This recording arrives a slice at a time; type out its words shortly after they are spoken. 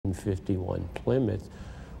1951 Plymouth,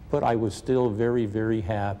 but I was still very, very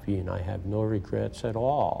happy, and I have no regrets at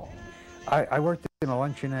all. I worked in a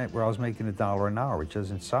luncheonette where I was making $1 an hour, which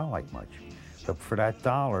doesn't sound like much. But for that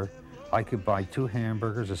 $1, I could buy 2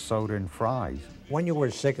 hamburgers, a soda, and fries. When you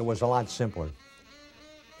were sick, it was a lot simpler.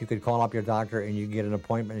 You could call up your doctor and you get an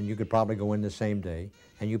appointment, and you could probably go in the same day,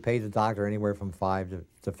 and you paid the doctor anywhere from $5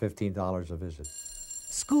 to $15 a visit.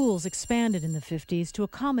 Schools expanded in the 50s to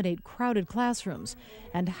accommodate crowded classrooms,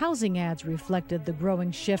 and housing ads reflected the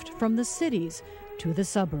growing shift from the cities to the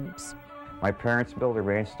suburbs. My parents built a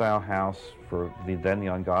ranch-style house for the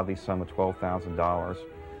ungodly sum of $12,000,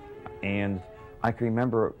 and I can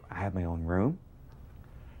remember I had my own room.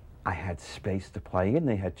 I had space to play in.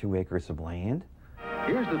 They had 2 acres of land.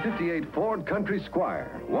 Here's the '58 Ford Country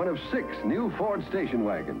Squire, one of 6 new Ford station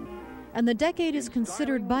wagons. And the decade is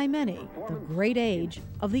considered by many the great age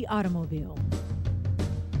of the automobile.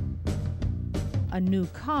 A new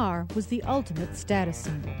car was the ultimate status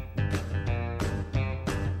symbol.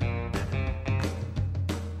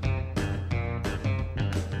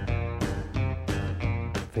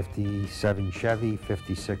 '57 Chevy,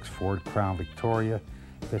 '56 Ford Crown Victoria,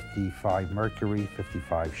 '55 Mercury,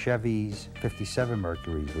 '55 Chevys, '57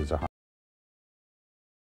 Mercury was a